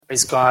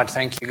Praise God.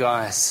 Thank you,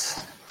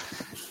 guys.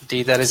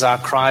 Indeed, that is our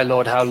cry,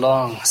 Lord. How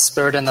long?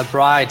 Spirit and the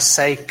bride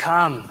say,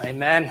 come.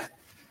 Amen.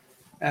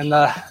 And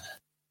this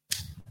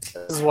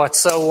is what's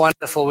so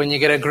wonderful when you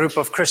get a group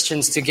of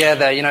Christians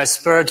together,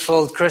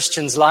 spirit-filled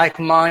Christians,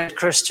 like-minded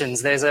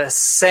Christians. There's a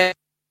sense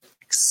of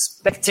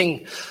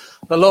expecting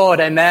the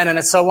Lord. Amen. And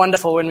it's so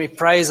wonderful when we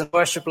praise and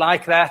worship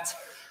like that,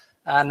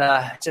 and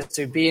just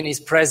to be in his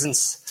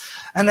presence.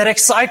 And that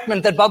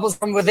excitement that bubbles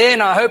from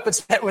within, I hope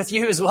it's met with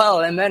you as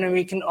well. Amen. And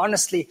we can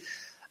honestly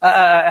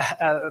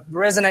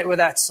resonate with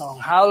that song.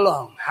 How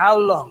long, oh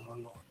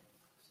Lord?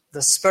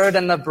 The Spirit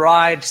and the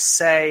bride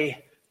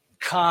say,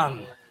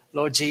 come,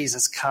 Lord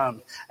Jesus,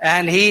 come.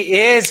 And he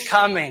is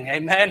coming.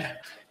 Amen.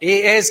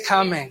 He is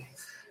coming.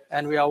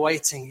 And we are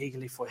waiting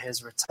eagerly for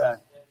his return.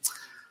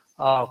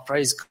 Oh,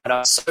 praise God.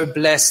 I'm so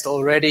blessed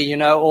already,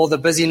 all the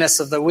busyness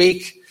of the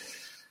week.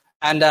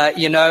 And,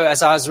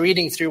 as I was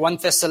reading through 1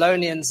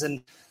 Thessalonians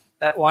and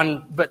that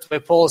one bit where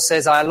Paul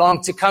says, I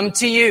long to come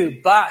to you,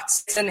 but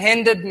Satan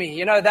hindered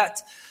me.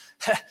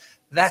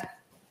 That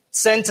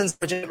sentence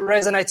was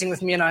resonating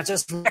with me. And I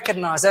just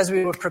recognized as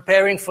we were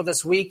preparing for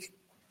this week,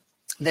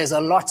 there's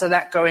a lot of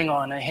that going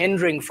on, a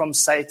hindering from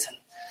Satan.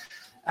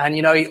 And,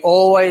 he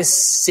always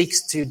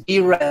seeks to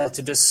derail,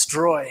 to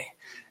destroy,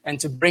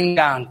 and to bring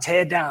down,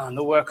 tear down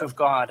the work of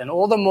God. And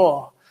all the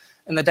more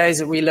in the days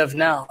that we live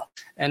now.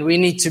 And we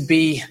need to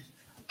be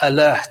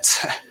alert.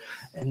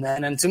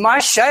 And to my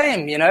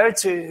shame,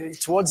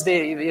 towards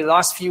the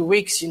last few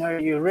weeks,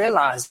 you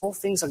realize all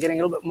things are getting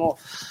a little bit more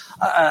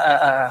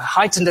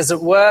heightened, as it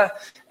were,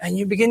 and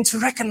you begin to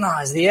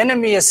recognize the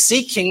enemy is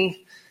seeking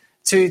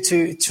to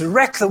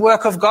wreck the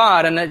work of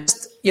God. And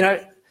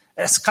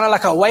it's kind of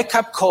like a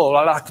wake-up call.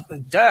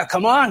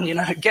 Come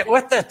on, get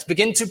with it.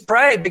 Begin to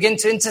pray, begin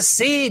to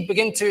intercede,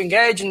 begin to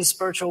engage in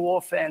spiritual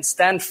warfare and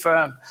stand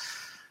firm.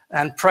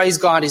 And praise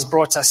God, he's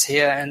brought us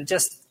here. And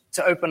just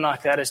to open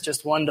like that is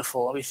just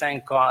wonderful. We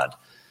thank God,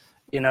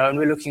 and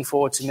we're looking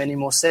forward to many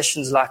more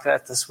sessions like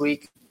that this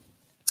week.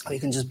 We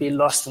can just be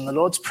lost in the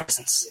Lord's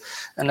presence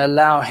and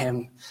allow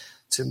him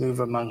to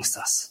move amongst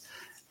us.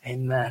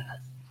 Amen.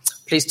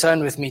 Please turn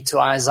with me to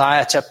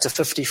Isaiah chapter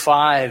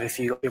 55. If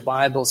you got your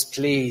Bibles,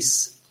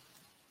 please.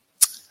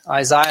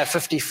 Isaiah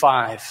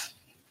 55.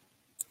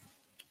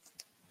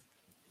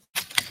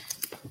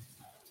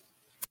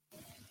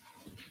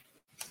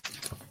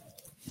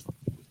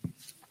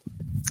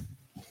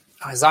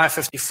 Isaiah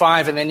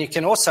 55, and then you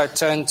can also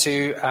turn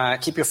to,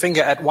 keep your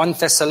finger at 1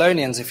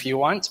 Thessalonians if you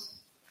want.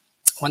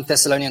 1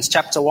 Thessalonians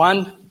chapter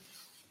 1.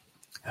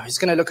 I'm just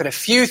going to look at a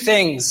few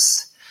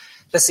things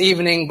this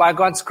evening, by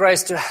God's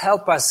grace, to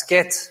help us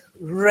get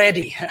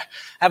ready,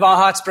 have our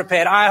hearts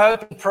prepared. I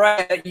hope and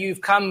pray that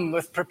you've come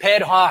with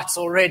prepared hearts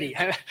already.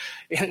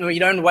 You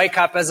don't wake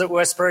up, as it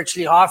were,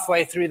 spiritually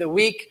halfway through the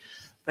week,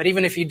 but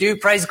even if you do,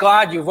 praise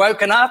God, you've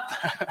woken up.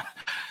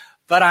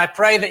 But I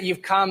pray that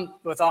you've come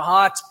with a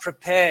heart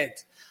prepared.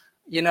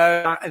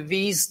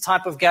 These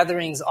type of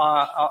gatherings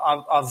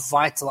are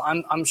vital.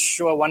 I'm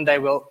sure one day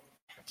we'll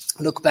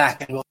look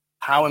back and we'll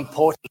how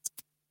important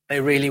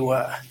they really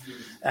were.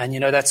 And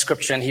that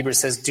scripture in Hebrews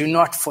says, do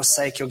not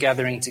forsake your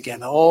gathering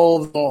together,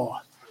 all the more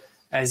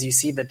as you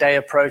see the day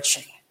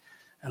approaching.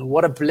 And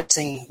what a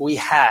blessing we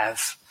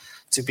have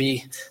to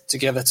be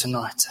together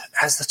tonight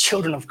as the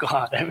children of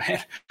God. Amen.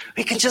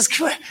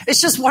 It's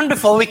just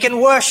wonderful. We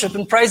can worship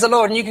and praise the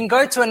Lord. And you can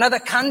go to another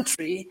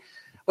country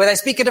where they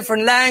speak a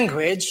different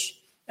language,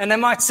 and they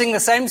might sing the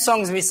same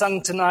songs we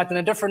sung tonight in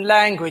a different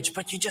language,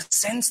 but you just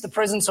sense the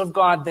presence of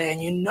God there,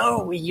 and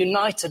we're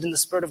united in the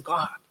Spirit of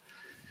God.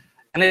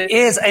 And it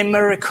is a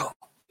miracle,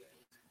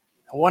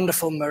 a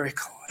wonderful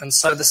miracle. And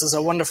so this is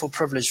a wonderful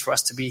privilege for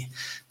us to be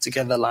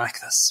together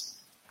like this.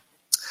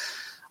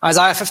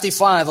 Isaiah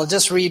 55, I'll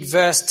just read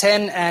verse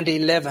 10 and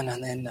 11,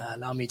 and then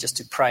allow me just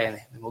to pray, and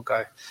then we'll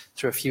go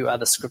through a few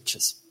other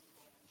scriptures.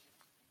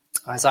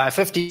 Isaiah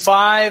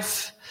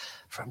 55,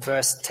 from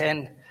verse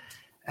 10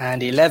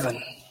 and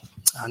 11.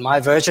 On my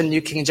version,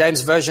 New King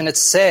James Version, it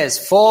says,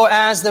 for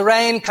as the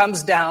rain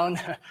comes down,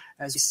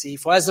 as you see,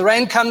 for as the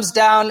rain comes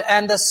down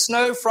and the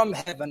snow from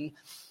heaven,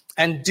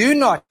 and do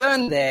not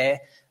turn there,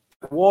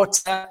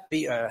 water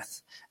the earth,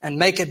 and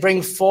make it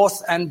bring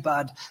forth and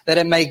bud, that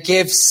it may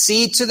give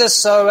seed to the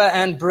sower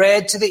and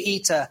bread to the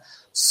eater.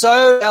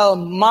 So shall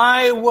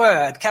my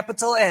word,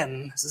 capital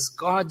M, this is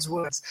God's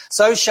words,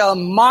 so shall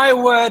my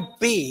word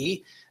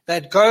be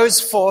that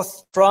goes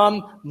forth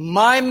from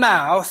my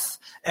mouth,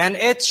 and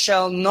it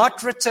shall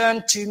not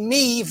return to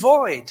me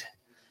void,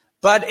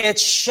 but it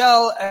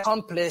shall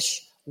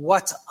accomplish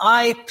what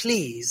I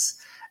please,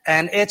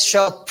 and it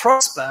shall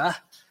prosper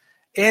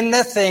in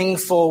the thing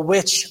for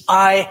which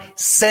I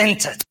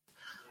sent it.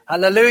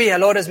 Hallelujah.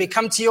 Lord, as we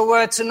come to your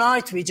word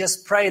tonight, we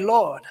just pray,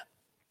 Lord,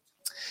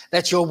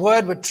 that your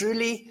word would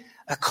truly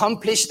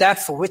accomplish that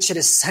for which it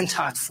is sent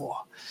out for.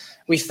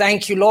 We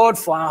thank you, Lord,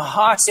 for our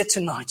hearts here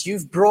tonight.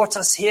 You've brought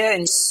us here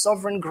in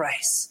sovereign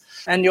grace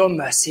and your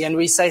mercy, and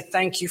we say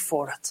thank you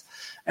for it.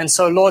 And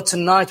so, Lord,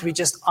 tonight we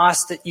just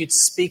ask that you'd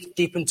speak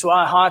deep into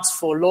our hearts,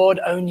 for, Lord,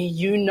 only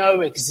you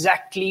know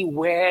exactly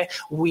where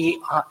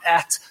we are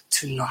at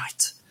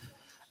tonight.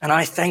 And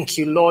I thank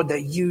you, Lord,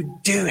 that you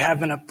do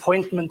have an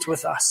appointment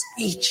with us,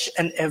 each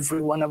and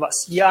every one of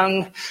us,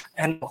 young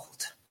and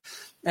old.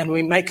 And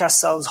we make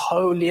ourselves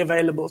wholly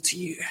available to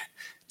you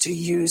to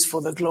use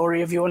for the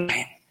glory of your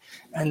name,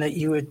 and that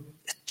you would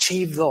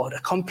achieve, Lord,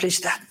 accomplish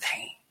that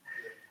thing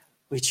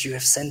which you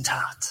have sent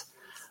out,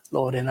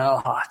 Lord, in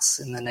our hearts.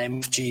 In the name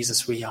of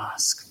Jesus we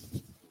ask.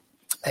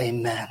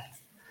 Amen.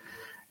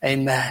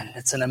 Amen.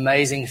 It's an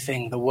amazing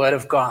thing. The word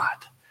of God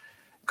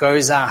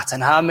goes out.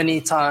 And how many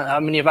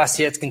of us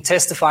here can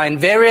testify in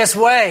various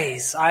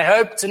ways, I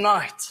hope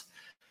tonight,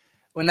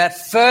 when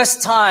that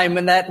first time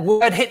when that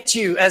word hit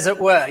you, as it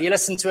were, you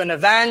listened to an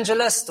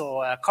evangelist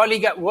or a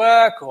colleague at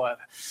work or a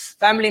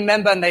family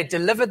member, and they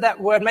delivered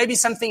that word, maybe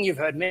something you've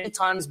heard many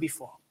times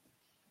before,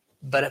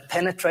 but it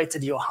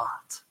penetrated your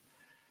heart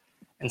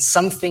and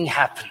something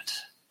happened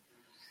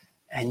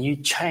and you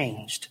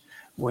changed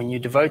when you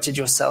devoted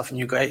yourself and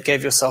you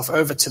gave yourself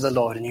over to the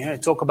Lord. And you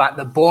talk about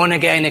the born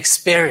again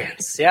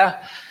experience,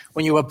 yeah?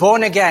 When you were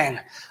born again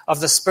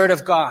of the Spirit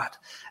of God.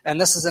 And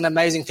this is an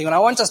amazing thing. And I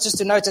want us just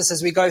to notice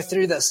as we go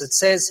through this, it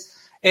says,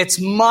 it's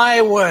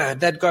my word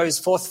that goes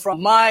forth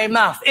from my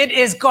mouth. It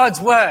is God's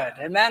word,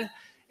 amen?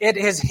 It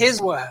is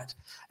his word.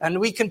 And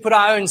we can put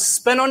our own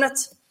spin on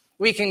it.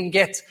 We can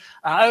get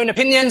our own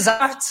opinions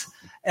out.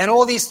 And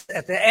all these,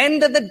 at the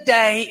end of the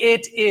day,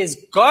 it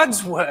is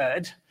God's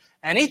word.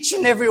 And each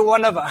and every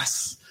one of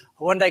us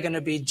are one day going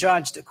to be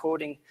judged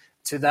according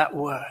to that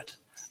word.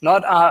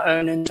 Not our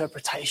own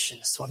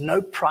interpretations. So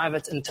no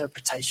private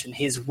interpretation.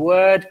 His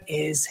word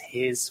is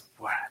his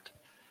word.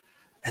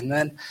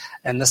 Amen.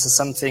 And this is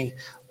something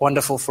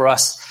wonderful for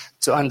us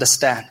to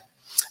understand.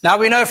 Now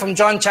we know from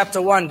John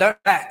chapter 1, don't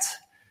that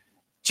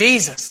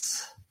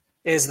Jesus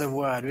is the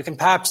word. We can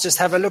perhaps just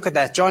have a look at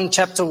that. John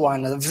chapter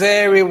 1, a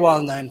very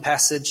well-known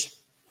passage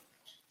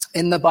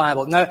in the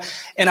Bible. No,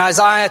 in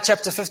Isaiah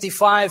chapter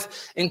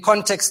 55, in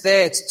context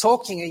there, it's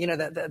talking,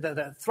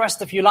 the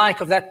thrust, if you like,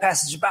 of that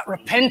passage about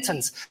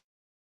repentance.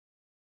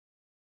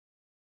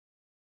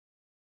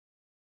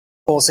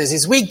 Paul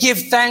says, we give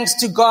thanks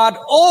to God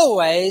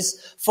always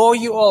for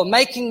you all,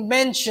 making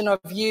mention of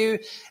you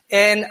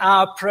in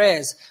our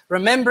prayers,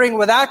 remembering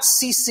without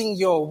ceasing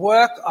your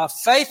work of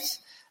faith,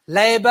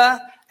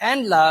 labor,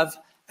 and love,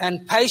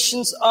 and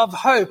patience of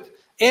hope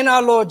in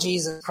our Lord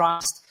Jesus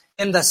Christ,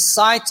 in the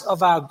sight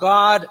of our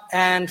God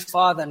and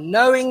Father,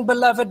 knowing,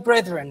 beloved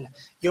brethren,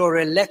 your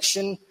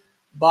election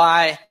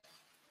by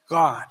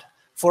God.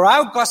 For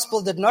our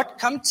gospel did not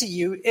come to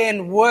you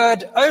in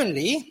word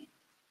only,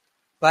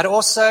 but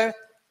also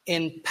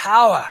in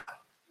power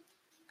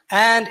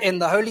and in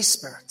the Holy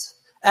Spirit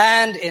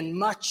and in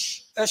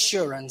much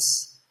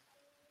assurance,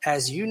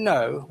 as you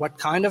know what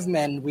kind of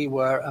men we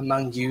were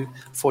among you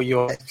for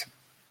your sake.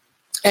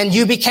 And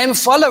you became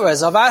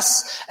followers of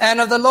us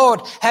and of the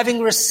Lord, having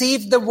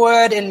received the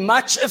word in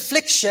much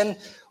affliction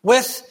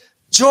with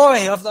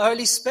joy of the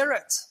Holy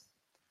Spirit,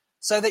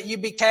 so that you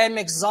became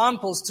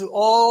examples to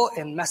all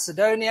in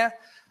Macedonia,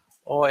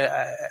 or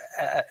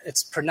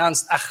it's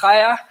pronounced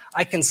Achaia.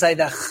 I can say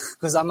that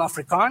because I'm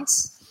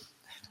Afrikaans,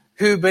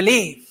 who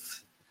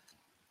believe.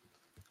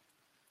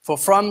 For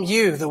from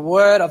you the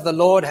word of the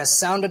Lord has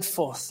sounded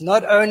forth,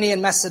 not only in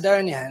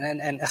Macedonia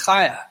and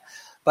Achaia,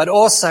 but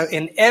also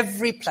in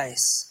every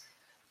place.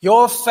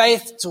 Your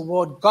faith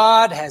toward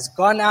God has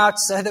gone out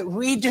so that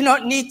we do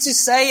not need to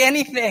say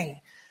anything.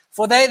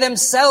 For they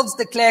themselves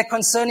declare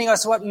concerning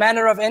us what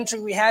manner of entry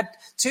we had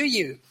to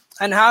you,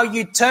 and how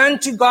you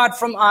turned to God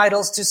from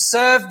idols to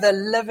serve the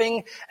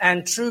living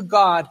and true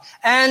God,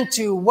 and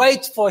to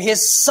wait for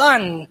his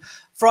Son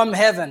from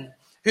heaven,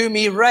 whom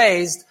he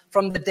raised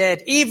from the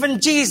dead, even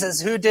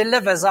Jesus, who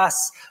delivers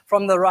us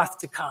from the wrath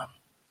to come.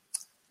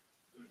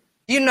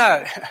 You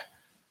know,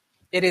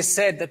 it is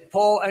said that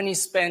Paul only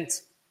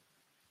spent,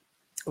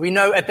 we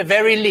know at the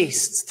very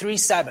least, 3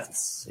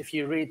 Sabbaths, if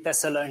you read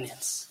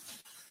Thessalonians.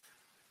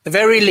 The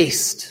very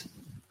least.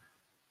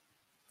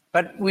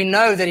 But we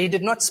know that he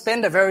did not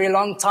spend a very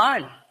long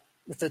time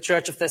with the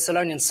church of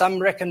Thessalonians. Some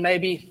reckon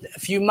maybe a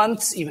few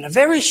months, even a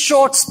very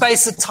short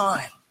space of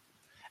time.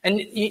 And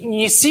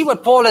you see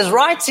what Paul is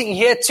writing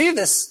here to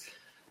this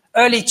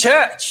early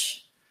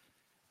church.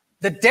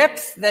 The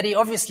depth that he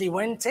obviously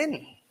went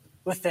in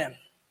with them.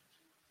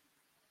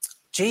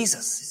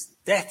 Jesus, his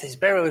death, his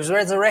burial, his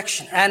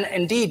resurrection. And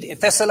indeed,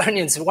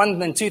 Thessalonians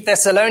 1 and 2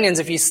 Thessalonians,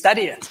 if you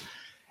study it,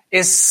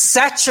 is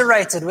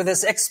saturated with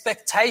this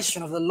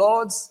expectation of the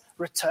Lord's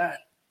return,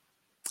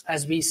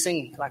 as we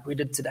sing like we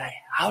did today.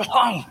 How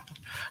long?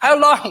 How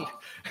long?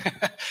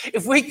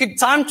 If we could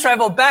time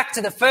travel back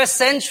to the first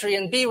century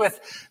and be with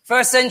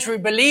first century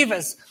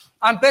believers,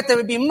 I bet there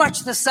would be much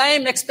the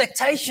same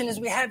expectation as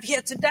we have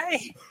here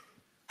today.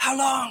 How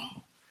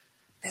long?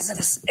 There's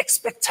this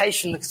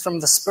expectation from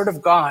the Spirit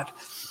of God,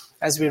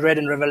 as we read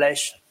in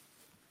Revelation.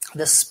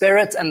 The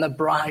Spirit and the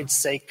bride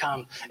say,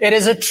 come. It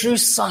is a true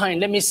sign.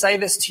 Let me say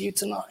this to you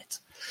tonight.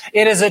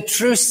 It is a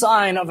true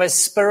sign of a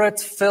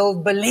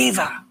Spirit-filled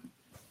believer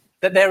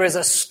that there is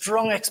a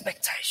strong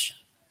expectation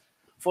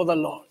for the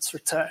Lord's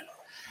return.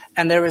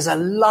 And there is a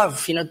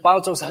love, the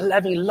Bible talks about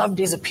having loved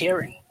his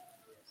appearing.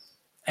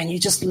 And you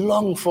just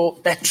long for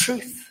that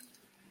truth,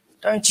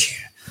 don't you?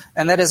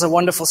 And that is a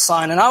wonderful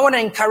sign. And I want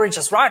to encourage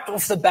us right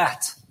off the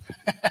bat,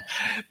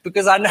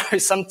 because I know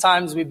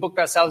sometimes we book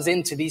ourselves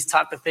into these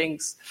type of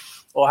things,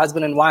 or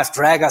husband and wife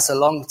drag us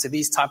along to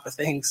these type of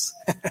things.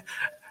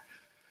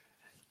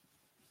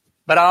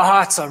 But our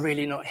hearts are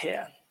really not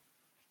here.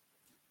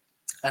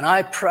 And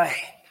I pray,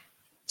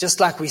 just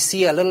like we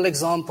see a little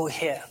example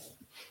here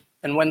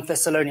in 1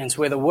 Thessalonians,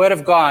 where the word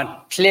of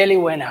God clearly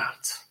went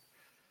out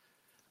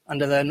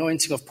under the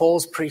anointing of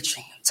Paul's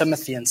preaching,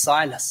 Timothy and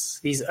Silas,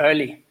 these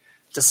early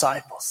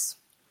disciples.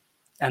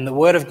 And the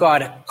word of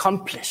God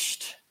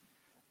accomplished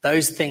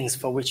those things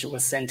for which it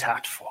was sent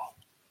out for.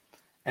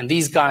 And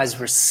these guys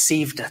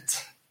received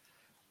it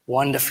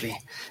wonderfully.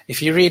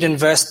 If you read in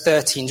verse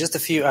 13, just a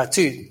few,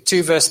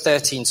 2 verse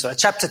 13, so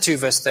chapter 2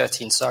 verse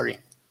 13, sorry.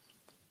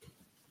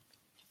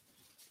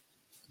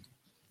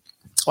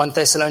 1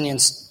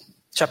 Thessalonians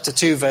chapter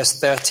 2 verse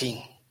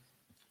 13.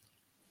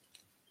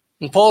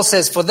 And Paul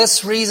says, for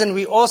this reason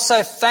we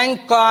also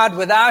thank God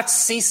without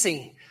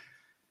ceasing.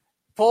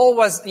 Paul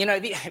was,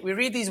 we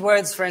read these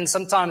words, friends,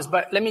 sometimes,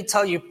 but let me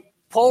tell you,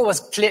 Paul was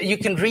clear. You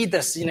can read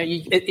this, it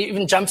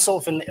even jumps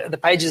off in the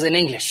pages in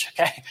English,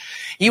 okay?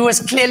 He was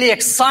clearly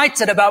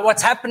excited about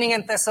what's happening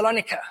in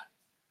Thessalonica.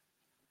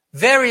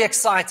 Very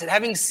excited.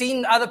 Having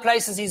seen other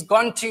places he's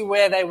gone to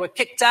where they were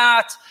kicked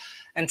out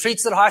and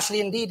treated harshly.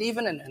 Indeed,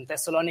 even in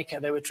Thessalonica,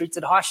 they were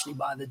treated harshly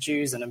by the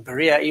Jews, and in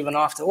Berea, even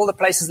after all the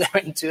places they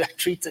went to, they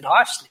treated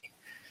harshly.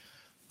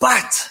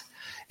 But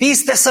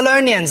these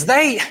Thessalonians,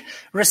 they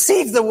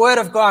received the word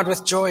of God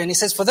with joy. And he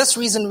says, for this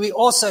reason, we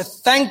also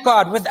thank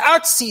God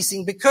without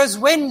ceasing, because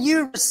when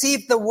you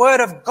received the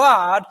word of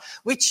God,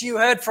 which you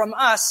heard from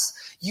us,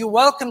 you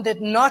welcomed it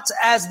not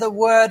as the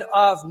word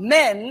of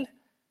men,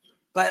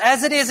 but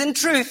as it is in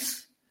truth,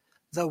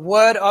 the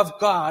word of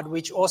God,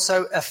 which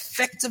also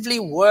effectively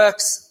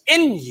works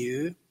in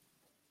you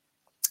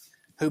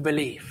who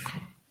believe.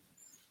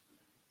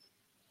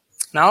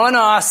 Now, I want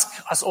to ask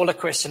us all a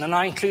question, and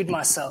I include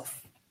myself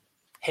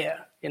here.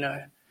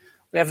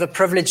 We have the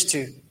privilege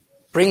to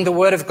bring the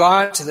word of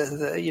God to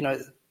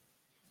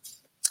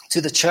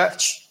to the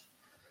church.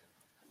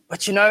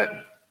 But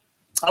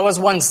I was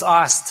once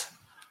asked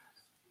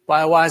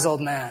by a wise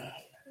old man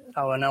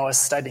when I was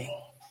studying,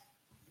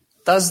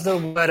 does the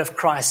word of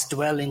Christ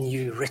dwell in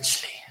you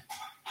richly?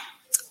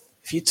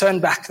 If you turn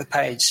back the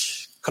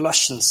page,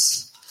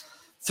 Colossians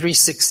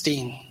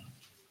 3:16.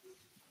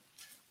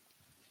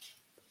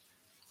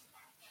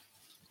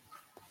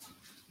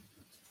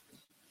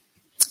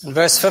 In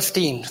verse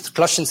 15,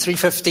 Colossians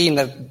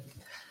 3:15,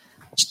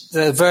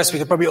 the verse we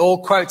could probably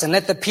all quote, and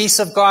let the peace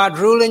of God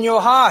rule in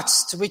your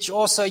hearts, to which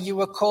also you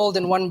were called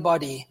in one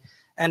body,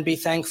 and be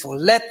thankful.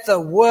 Let the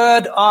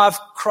word of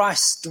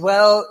Christ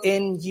dwell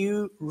in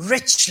you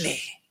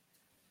richly,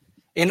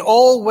 in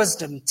all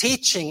wisdom,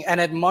 teaching and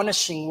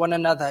admonishing one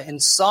another in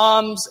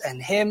psalms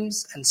and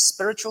hymns and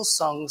spiritual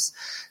songs,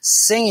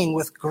 singing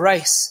with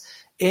grace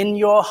in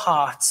your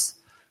hearts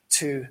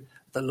to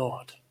the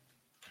Lord.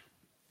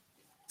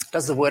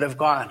 Does the word of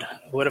God,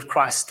 the word of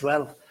Christ,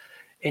 dwell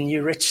in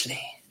you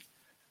richly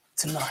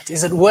tonight?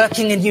 Is it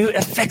working in you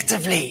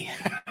effectively?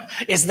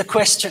 Is the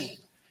question.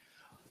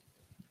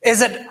 Is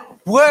it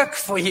work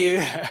for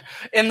you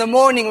in the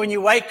morning when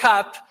you wake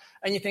up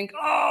and you think,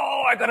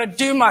 I got to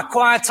do my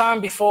quiet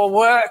time before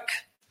work?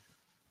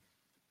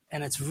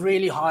 And it's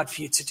really hard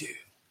for you to do.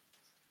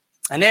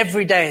 And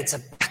every day it's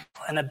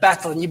a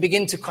battle, and you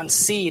begin to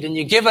concede, and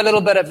you give a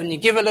little bit of, and you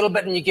give a little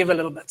bit, and you give a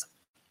little bit.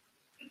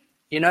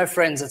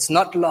 Friends, it's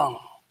not long,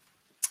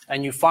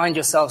 and you find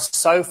yourself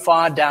so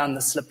far down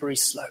the slippery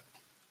slope,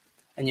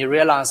 and you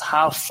realize,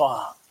 how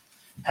far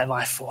have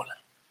I fallen?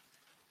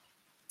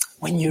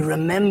 When you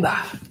remember,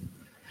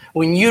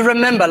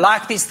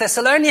 like these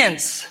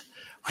Thessalonians,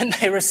 when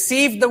they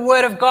received the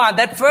word of God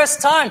that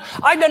first time.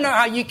 I don't know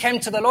how you came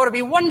to the Lord. It'd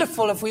be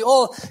wonderful if we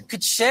all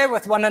could share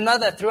with one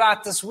another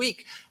throughout this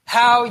week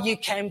how you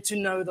came to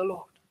know the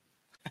Lord.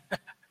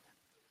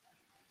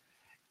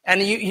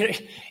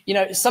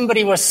 And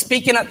somebody was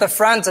speaking at the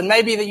front, and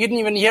maybe that you didn't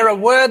even hear a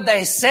word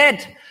they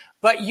said,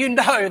 but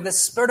the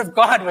Spirit of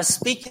God was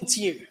speaking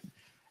to you,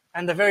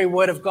 and the very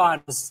word of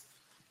God was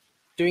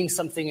doing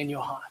something in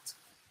your heart,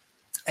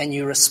 and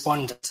you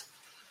responded.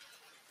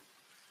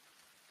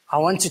 I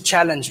want to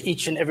challenge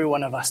each and every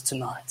one of us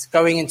tonight,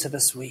 going into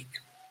this week.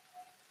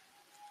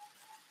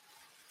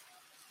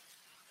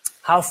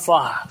 How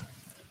far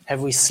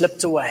have we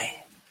slipped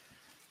away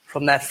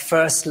from that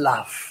first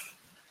love?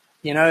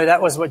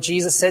 That was what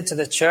Jesus said to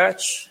the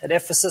church at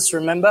Ephesus,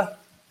 remember?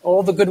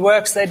 All the good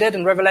works they did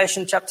in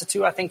Revelation chapter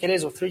 2, I think it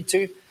is, or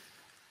 3:2.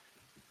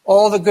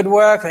 All the good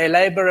work, they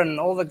labor, and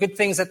all the good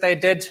things that they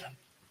did.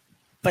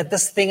 But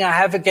this thing I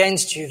have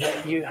against you,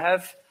 that you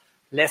have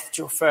left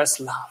your first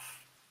love.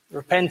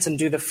 Repent and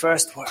do the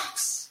first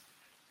works.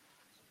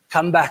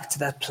 Come back to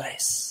that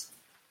place.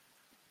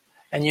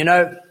 And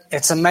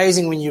it's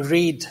amazing when you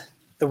read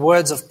the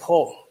words of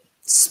Paul,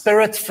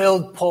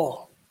 Spirit-filled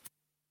Paul,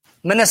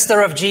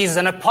 minister of Jesus,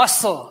 an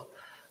apostle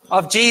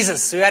of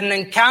Jesus, who had an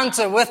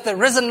encounter with the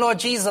risen Lord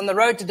Jesus on the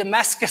road to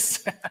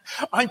Damascus.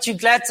 Aren't you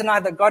glad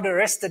tonight that God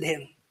arrested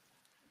him?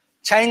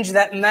 Changed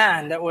that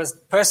man that was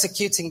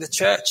persecuting the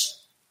church.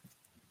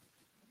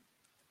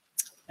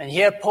 And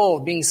here Paul,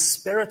 being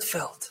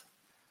Spirit-filled,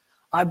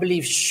 I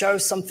believe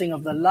shows something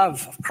of the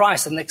love of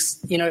Christ and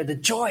the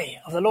joy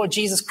of the Lord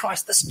Jesus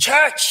Christ. This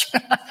church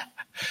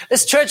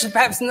has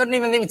perhaps not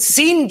even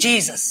seen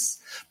Jesus,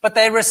 but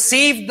they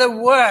received the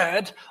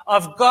word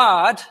of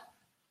God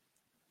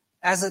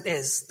as it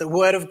is, the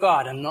word of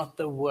God and not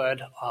the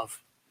word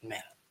of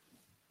men.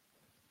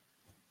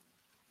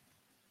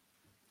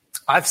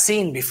 I've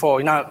seen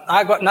before,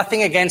 I got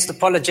nothing against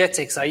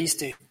apologetics. I used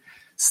to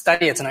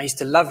study it and I used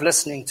to love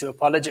listening to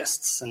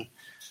apologists and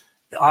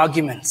the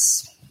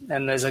arguments.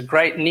 And there's a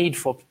great need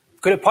for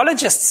good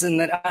apologists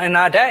in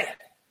our day.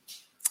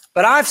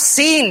 But I've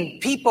seen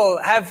people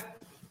have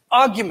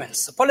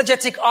arguments,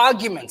 apologetic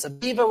arguments, a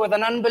believer with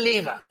an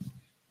unbeliever.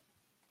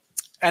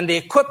 And the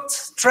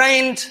equipped,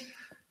 trained,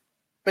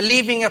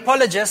 believing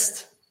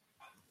apologist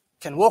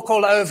can walk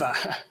all over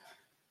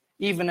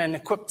even an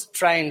equipped,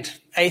 trained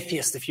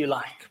atheist, if you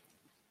like,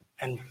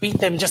 and beat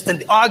them just in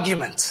the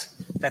argument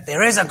that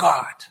there is a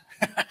God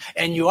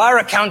and you are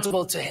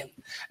accountable to him.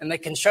 And they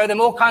can show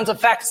them all kinds of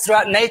facts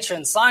throughout nature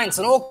and science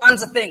and all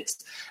kinds of things.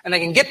 And they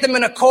can get them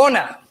in a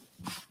corner.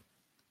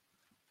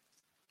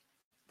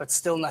 But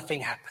still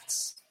nothing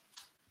happens.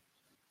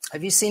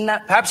 Have you seen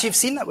that? Perhaps you've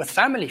seen that with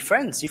family,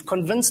 friends. You've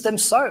convinced them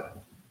so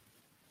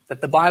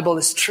that the Bible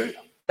is true,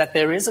 that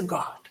there is a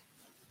God.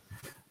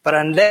 But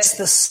unless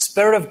the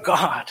Spirit of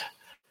God,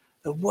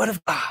 the Word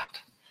of God,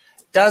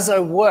 does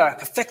a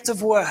work,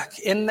 effective work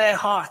in their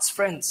hearts,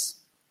 friends,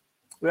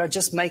 we are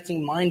just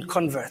making mind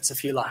converts,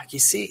 if you like, you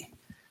see.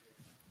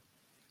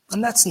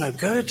 And that's no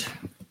good.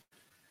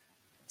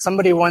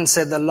 Somebody once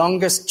said the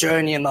longest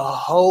journey in the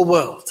whole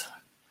world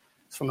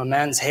is from a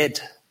man's head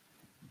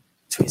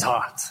to his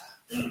heart.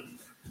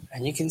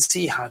 And you can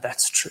see how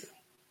that's true.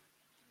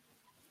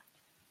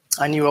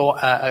 I know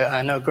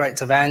a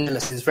great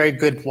evangelist who's very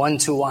good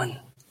one-to-one.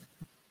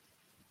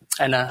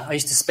 And I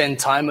used to spend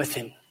time with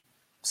him.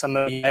 Some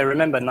of you may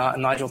remember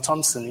Nigel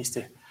Thompson used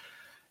to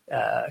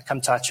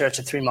come to our church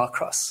at 3 Mile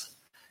Cross.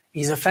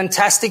 He's a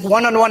fantastic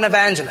one-on-one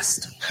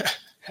evangelist.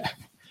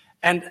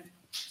 And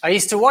I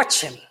used to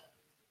watch him.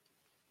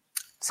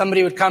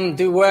 Somebody would come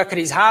do work at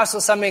his house or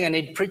something, and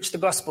he'd preach the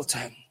gospel to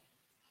him.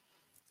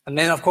 And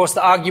then, of course,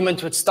 the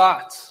argument would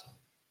start.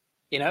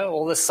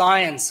 All the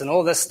science and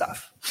all this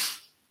stuff.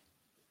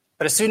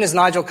 But as soon as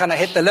Nigel kind of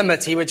hit the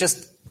limit, he would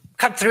just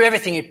cut through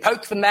everything. He'd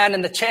poke the man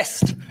in the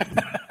chest.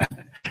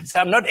 So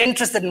I'm not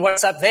interested in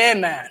what's up there,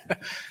 man.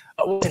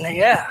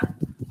 Yeah,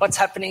 what's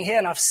happening here?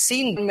 And I've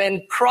seen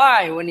men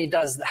cry when he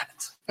does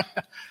that.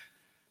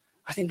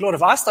 I think, Lord,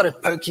 if I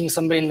started poking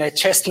somebody in their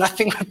chest,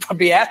 nothing would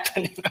probably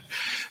happen.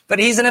 But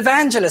he's an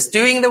evangelist,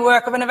 doing the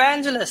work of an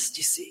evangelist,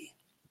 you see.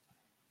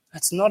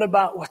 It's not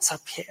about what's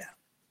up here.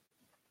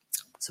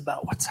 It's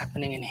about what's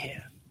happening in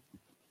here.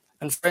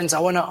 And friends, I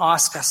want to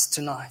ask us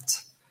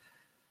tonight,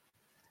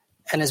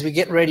 and as we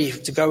get ready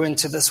to go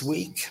into this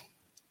week,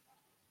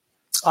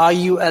 are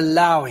you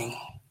allowing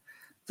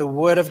the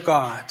Word of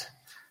God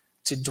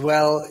to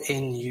dwell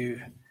in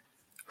you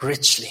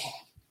richly?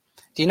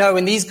 Do you know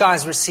when these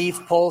guys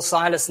received Paul,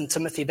 Silas, and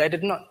Timothy, they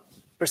did not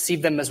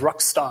receive them as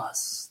rock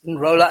stars, didn't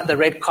roll out the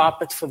red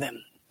carpet for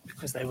them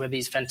because they were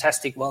these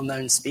fantastic,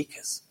 well-known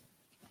speakers.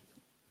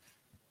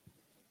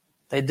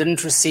 They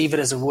didn't receive it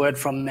as a word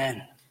from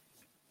men.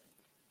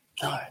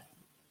 No.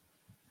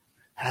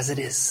 As it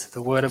is,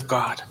 the Word of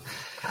God.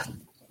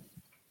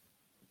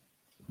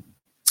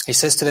 He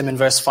says to them in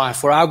verse 5,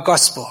 "For our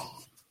gospel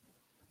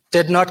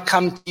did not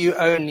come to you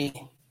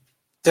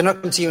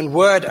in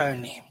word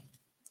only,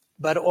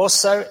 but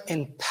also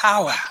in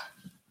power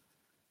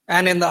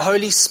and in the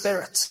Holy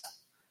Spirit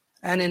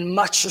and in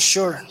much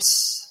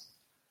assurance,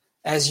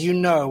 as you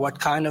know what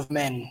kind of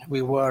men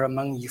we were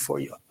among you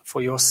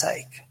for your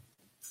sake."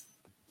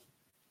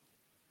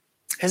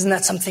 Isn't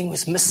that something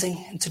was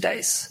missing in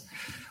today's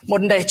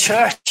modern day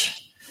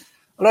church?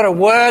 A lot of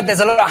word, there's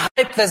a lot of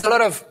hype, there's a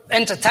lot of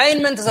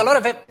entertainment, there's a lot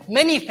of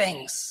many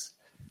things.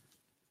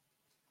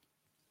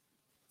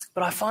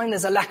 But I find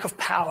there's a lack of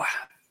power.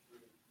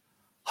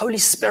 Holy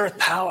Spirit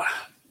power.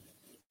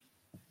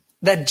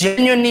 That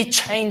genuinely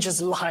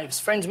changes lives.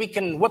 Friends, we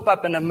can whip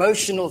up an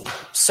emotional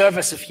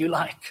service if you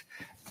like.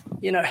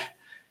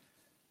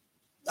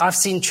 I've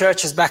seen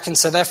churches back in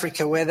South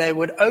Africa where they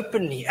would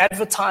openly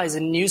advertise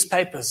in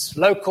newspapers,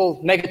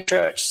 local mega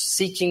church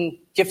seeking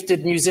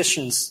gifted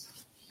musicians,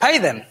 pay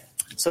them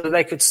so that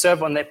they could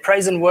serve on their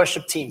praise and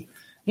worship team.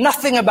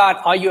 Nothing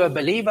about, are you a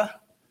believer?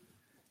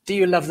 Do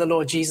you love the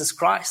Lord Jesus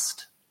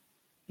Christ?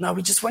 No,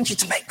 we just want you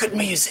to make good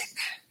music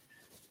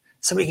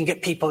so we can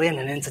get people in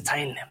and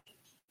entertain them.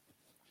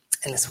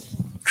 And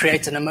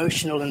create an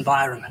emotional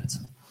environment.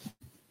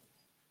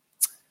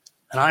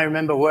 And I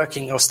remember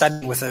working or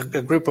studying with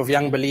a group of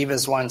young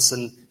believers once,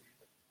 and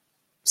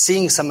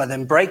seeing some of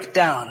them break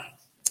down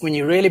when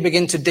you really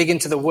begin to dig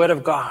into the Word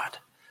of God.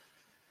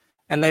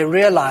 And they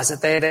realize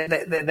that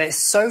they're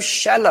so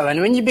shallow. And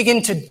when you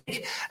begin to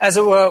dig, as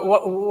it were,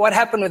 what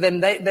happened with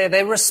them,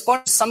 they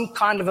respond to some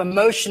kind of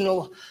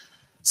emotional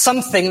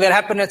something that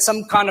happened at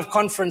some kind of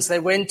conference they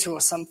went to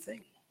or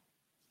something.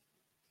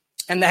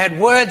 And they had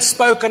words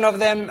spoken of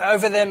them,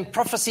 over them,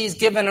 prophecies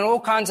given and all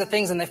kinds of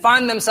things. And they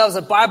find themselves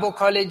at Bible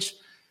college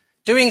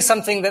doing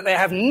something that they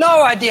have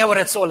no idea what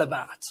it's all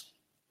about.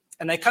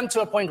 And they come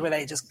to a point where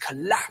they just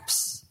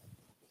collapse.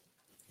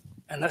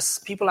 And those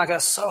people like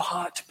us are so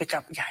hard to pick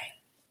up again.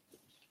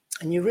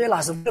 And you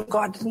realize that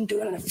God didn't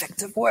do an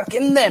effective work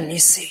in them, you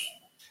see.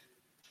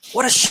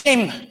 What a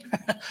shame.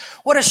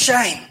 What a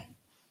shame.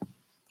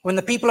 When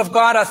the people of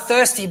God are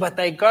thirsty, but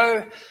they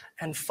go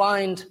and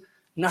find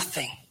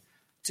nothing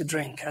to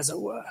drink, as it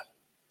were.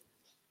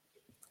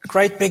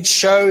 Great big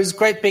shows,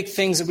 great big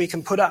things that we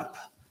can put up,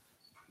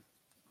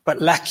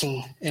 but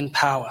lacking in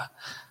power.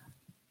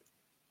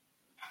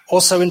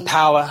 Also in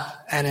power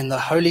and in the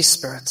Holy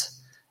Spirit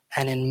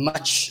and in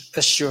much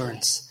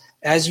assurance.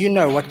 As you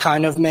know what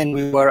kind of men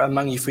we were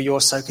among you for your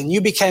sake, and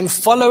you became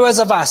followers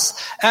of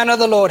us and of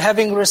the Lord,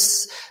 having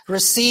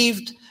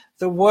received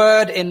the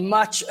word in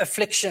much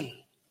affliction.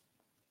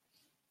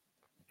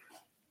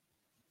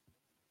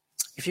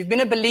 If you've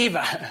been a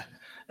believer,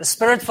 a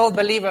spirit-filled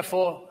believer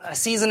for a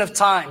season of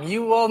time,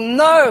 you will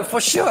know for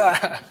sure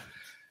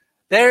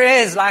there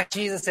is, like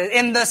Jesus said,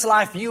 in this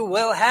life you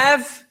will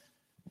have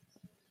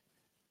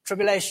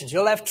tribulations,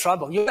 you'll have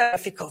trouble, you'll have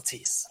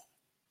difficulties.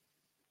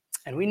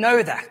 And we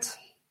know that.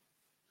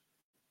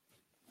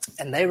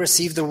 And they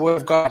received the word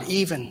of God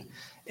even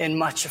in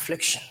much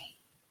affliction.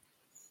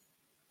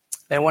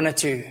 They wanted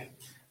to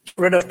get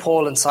rid of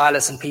Paul and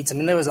Silas and Peter. I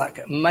mean, there was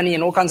like money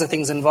and all kinds of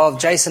things involved.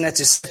 Jason had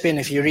to step in.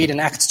 If you read in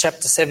Acts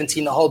chapter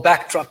 17, the whole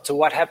backdrop to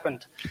what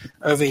happened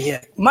over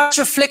here. Much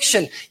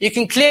affliction. You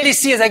can clearly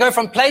see as they go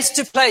from place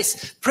to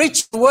place,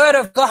 preach the word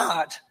of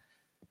God.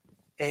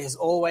 There is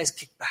always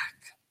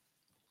kickback.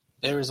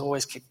 There is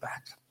always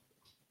kickback.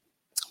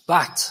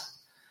 But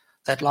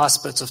that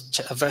last bit of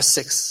verse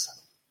 6,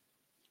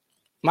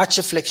 much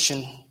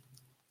affliction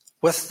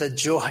with the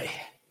joy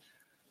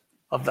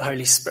of the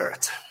Holy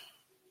Spirit.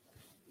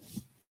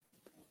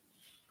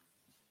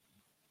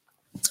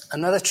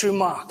 Another true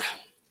mark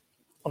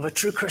of a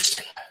true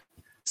Christian,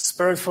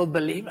 spirit-filled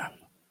believer.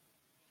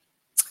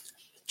 The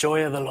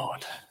joy of the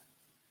Lord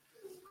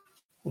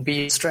will be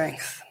your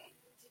strength,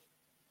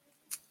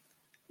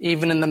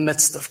 even in the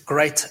midst of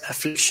great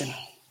affliction.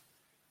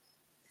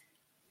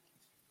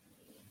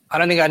 I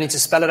don't think I need to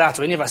spell it out,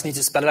 or any of us need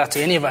to spell it out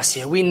to any of us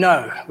here. We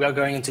know we are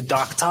going into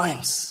dark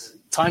times.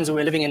 Times that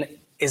we're living in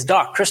is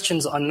dark.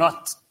 Christians are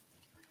not,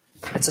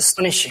 it's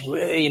astonishing.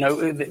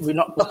 We're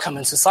not welcome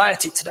in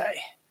society today.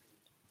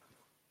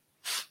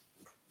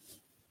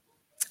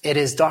 It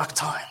is dark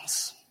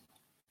times.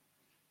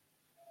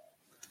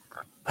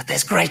 But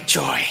there's great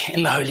joy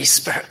in the Holy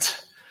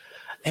Spirit.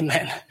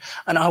 Amen.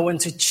 And I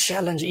want to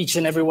challenge each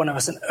and every one of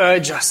us and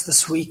urge us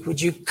this week, would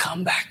you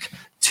come back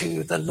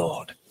to the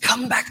Lord?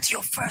 Come back to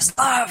your first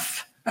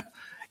love.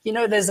 You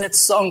know, there's that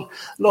song,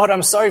 Lord,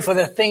 I'm sorry for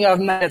the thing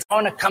I've made. I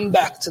want to come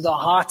back to the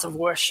heart of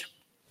worship.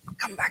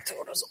 Come back to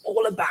what it was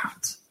all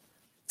about.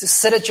 To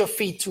sit at your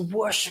feet, to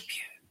worship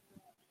you.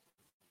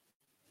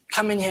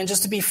 Come in here and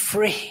just to be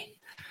free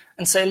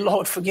and say,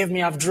 Lord, forgive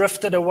me. I've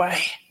drifted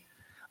away.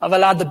 I've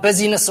allowed the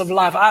busyness of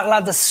life. I've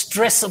allowed the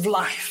stress of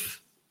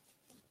life.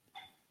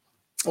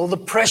 All the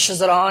pressures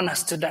that are on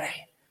us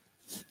today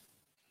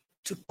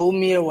to pull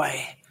me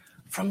away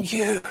from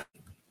you.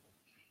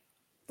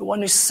 The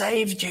one who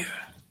saved you,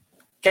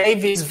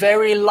 gave his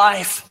very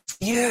life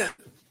for you.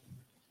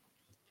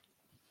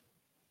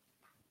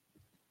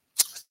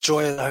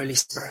 Joy of the Holy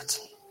Spirit.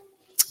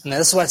 And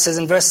this is what it says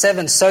in verse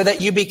 7, so that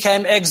you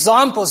became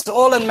examples to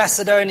all in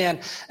Macedonia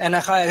and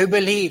Achaia who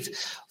believed.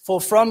 For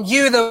from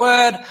you the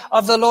word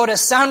of the Lord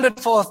has sounded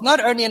forth, not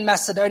only in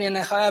Macedonia and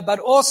Achaia, but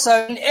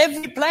also in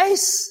every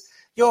place.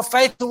 Your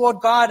faith toward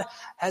God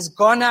has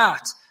gone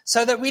out,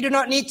 so that we do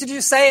not need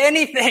to say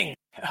anything.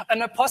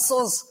 An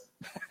apostle's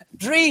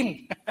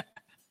dream.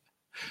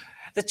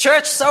 The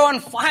church so on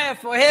fire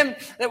for him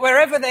that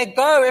wherever they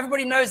go,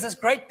 everybody knows there's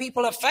great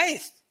people of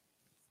faith.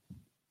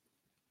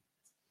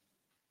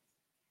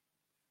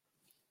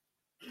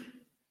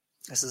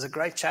 This is a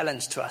great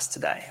challenge to us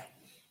today.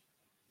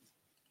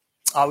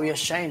 Are we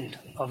ashamed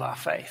of our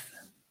faith?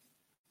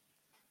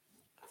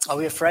 Are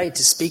we afraid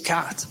to speak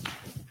out?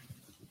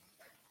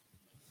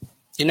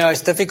 You know,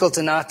 it's difficult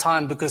in our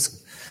time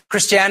because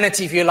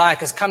Christianity, if you like,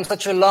 has come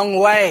such a long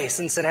way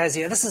since it has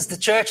here. This is the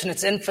church in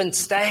its infant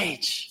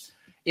stage.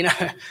 You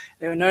know,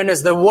 they were known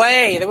as the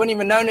Way. They weren't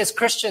even known as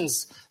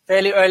Christians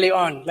fairly early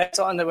on.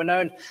 Later on, they were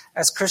known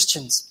as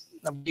Christians.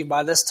 I believe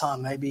by this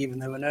time, maybe even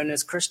they were known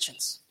as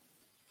Christians.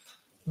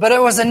 But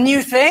it was a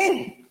new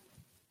thing.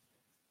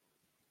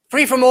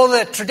 Free from all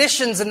the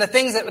traditions and the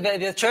things that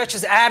the church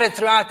has added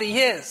throughout the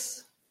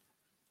years.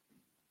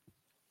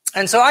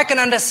 And so I can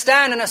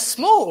understand in a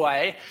small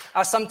way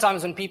how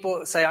sometimes when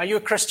people say, are you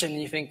a Christian?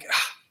 And you think,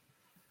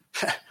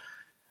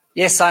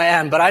 Yes, I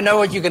am, but I know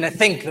what you're going to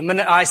think the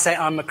minute I say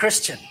I'm a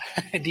Christian.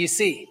 Do you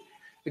see?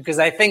 Because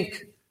they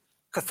think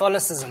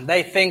Catholicism,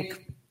 they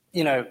think,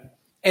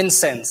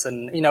 incense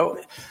and,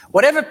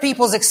 whatever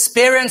people's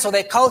experience or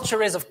their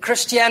culture is of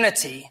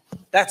Christianity,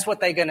 that's what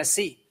they're going to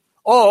see.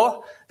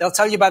 Or they'll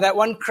tell you about that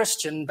one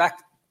Christian back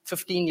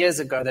 15 years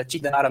ago that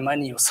cheated out of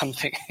money or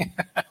something.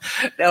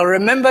 They'll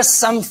remember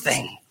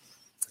something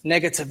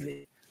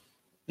negatively,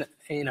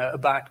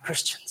 about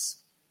Christians.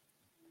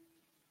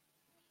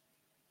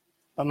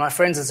 But my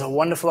friends, it's a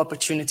wonderful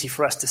opportunity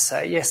for us to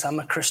say, yes, I'm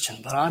a Christian,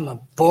 but I'm a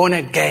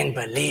born-again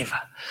believer.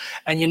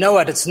 And you know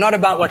what? It's not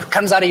about what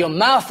comes out of your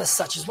mouth as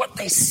such, as what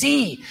they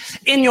see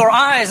in your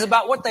eyes,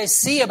 about what they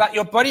see, about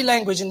your body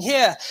language. And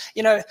here,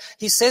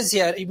 he says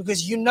here,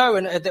 because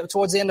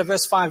towards the end of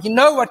verse 5, you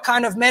know what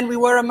kind of men we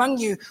were among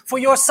you for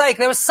your sake.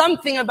 There was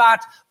something about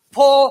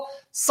Paul,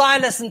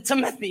 Silas, and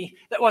Timothy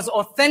that was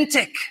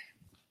authentic.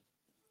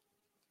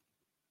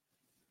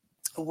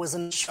 It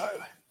wasn't a show.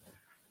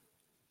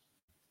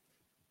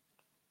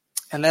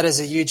 And that is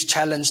a huge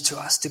challenge to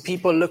us. Do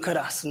people look at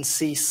us and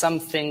see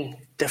something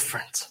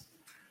different?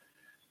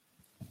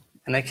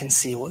 And they can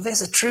see, well,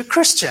 there's a true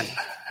Christian.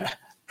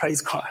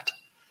 Praise God.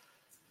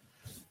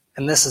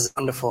 And this is a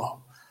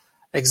wonderful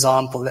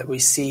example that we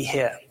see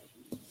here.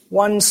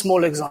 One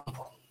small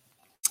example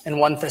in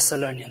 1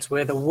 Thessalonians,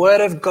 where the word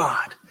of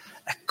God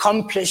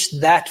accomplished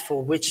that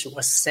for which it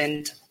was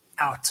sent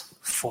out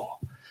for.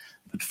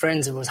 But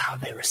friends, it was how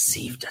they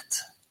received it.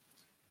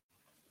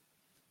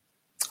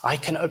 I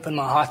can open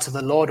my heart to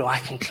the Lord, or I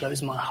can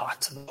close my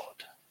heart to the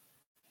Lord.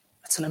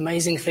 It's an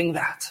amazing thing,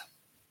 that.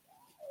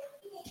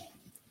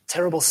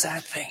 Terrible,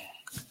 sad thing.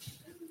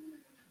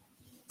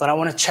 But I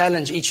want to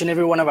challenge each and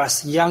every one of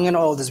us, young and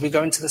old, as we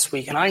go into this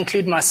week. And I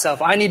include myself.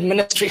 I need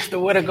ministry of the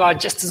Word of God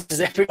just as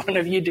every one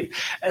of you do,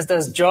 as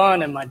does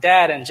John and my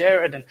dad and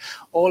Jared and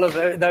all of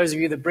those of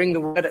you that bring the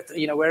Word,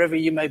 wherever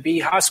you may be,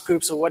 house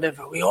groups or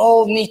whatever. We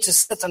all need to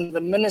sit under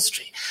the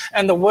ministry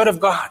and the Word of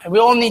God. And we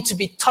all need to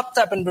be topped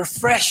up and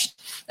refreshed.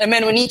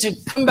 Amen. We need to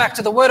come back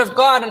to the Word of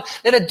God and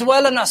let it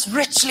dwell in us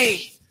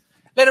richly.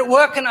 Let it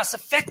work in us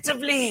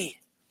effectively.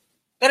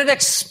 Let it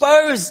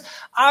expose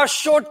our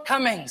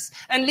shortcomings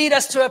and lead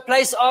us to a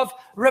place of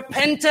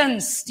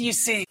repentance. Do you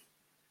see?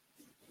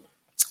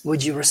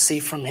 Would you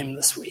receive from him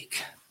this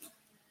week?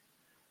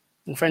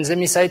 And friends, let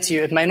me say to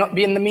you, it may not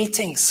be in the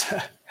meetings.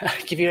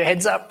 Give you a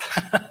heads up.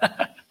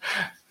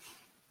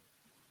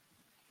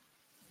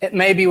 It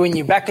may be when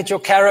you're back at your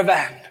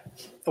caravan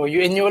or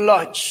you're in your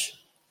lodge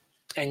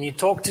and you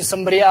talk to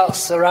somebody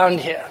else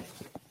around here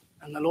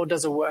and the Lord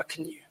does a work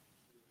in you.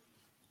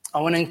 I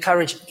want to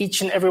encourage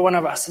each and every one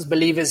of us as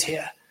believers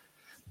here.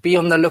 Be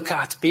on the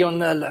lookout. Be on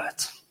the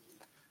alert.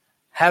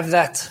 Have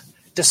that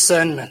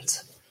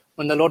discernment.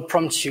 When the Lord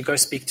prompts you, go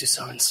speak to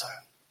so-and-so.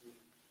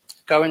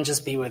 Go and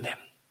just be with them.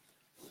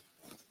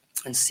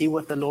 And see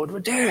what the Lord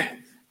would do.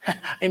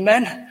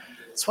 Amen.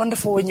 It's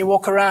wonderful when you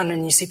walk around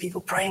and you see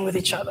people praying with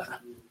each other.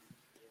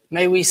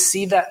 May we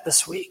see that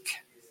this week.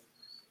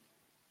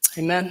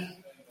 Amen.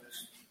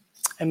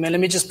 Amen.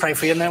 Let me just pray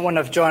for you. And then one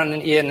of John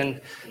and Ian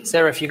and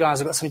Sarah, if you guys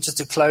have got something just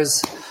to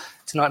close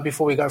tonight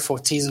before we go for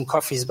teas and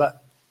coffees.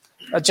 But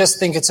I just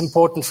think it's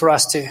important for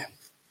us to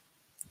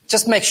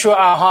just make sure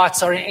our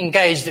hearts are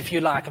engaged, if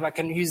you like, if I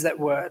can use that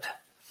word.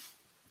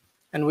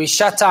 And we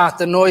shut out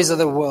the noise of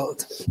the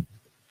world.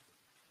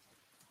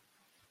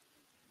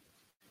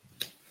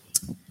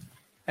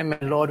 Amen,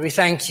 Lord. We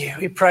thank you.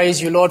 We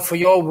praise you, Lord, for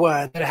your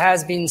word that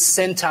has been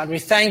sent out. We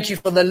thank you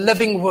for the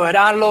living word,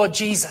 our Lord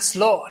Jesus,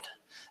 Lord.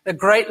 The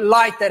great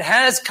light that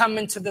has come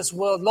into this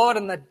world, Lord,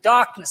 and the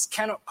darkness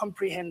cannot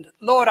comprehend it.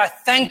 Lord, I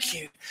thank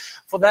you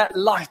for that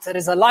light that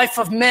is a life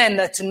of men,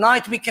 that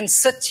tonight we can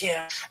sit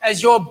here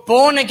as your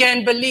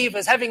born-again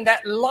believers, having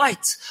that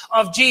light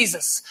of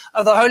Jesus,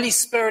 of the Holy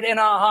Spirit in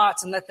our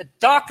hearts, and that the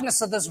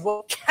darkness of this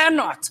world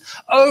cannot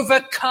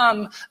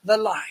overcome the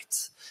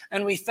light.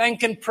 And we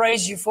thank and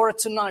praise you for it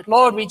tonight.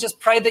 Lord, we just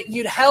pray that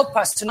you'd help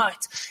us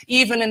tonight,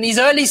 even in these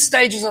early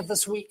stages of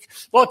this week,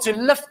 Lord, to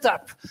lift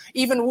up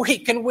even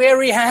weak and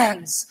weary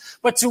hands,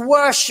 but to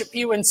worship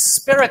you in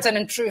spirit and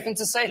in truth, and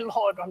to say,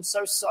 Lord, I'm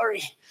so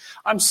sorry.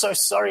 I'm so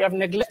sorry I've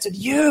neglected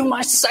you,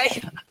 my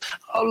Savior.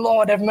 Oh,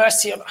 Lord, have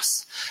mercy on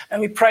us.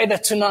 And we pray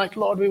that tonight,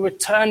 Lord, we would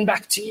turn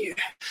back to you.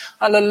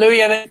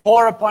 Hallelujah. That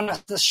pour upon us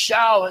the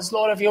showers,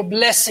 Lord, of your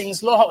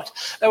blessings, Lord,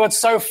 that would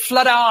so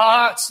flood our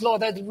hearts,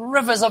 Lord, that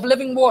rivers of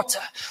living water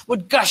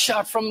would gush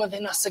out from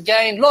within us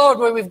again. Lord,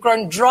 where we've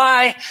grown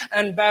dry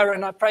and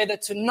barren, I pray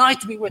that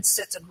tonight we would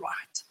set it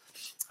right.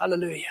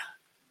 Hallelujah.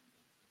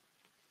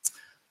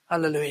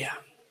 Hallelujah.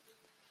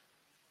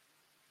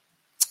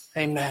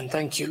 Amen.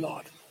 Thank you,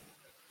 Lord.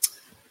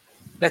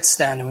 Let's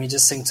stand and we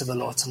just sing to the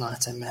Lord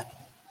tonight. Amen.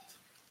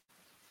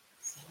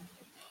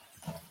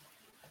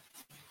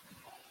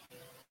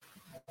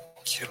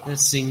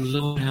 Let's sing,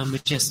 Lord, how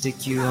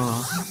majestic you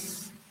are.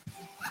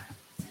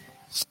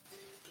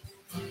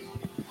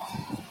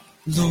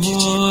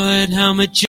 Lord, how majestic.